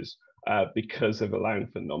approaches because of allowing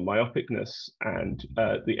for non-myopicness and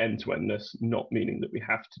the end-to-endness, not meaning that we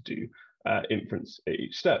have to do inference at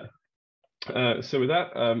each step. So with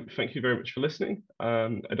that, thank you very much for listening.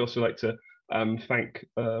 I'd also like to thank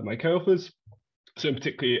my co-authors, so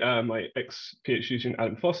particularly my ex-PhD student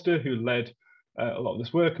Adam Foster, who led a lot of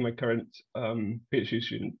this work, and my current PhD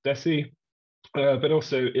student Desi, but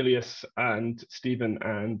also Ilias and Stephen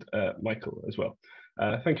and Michael as well.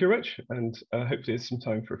 Thank you very much, and hopefully there's some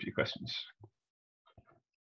time for a few questions.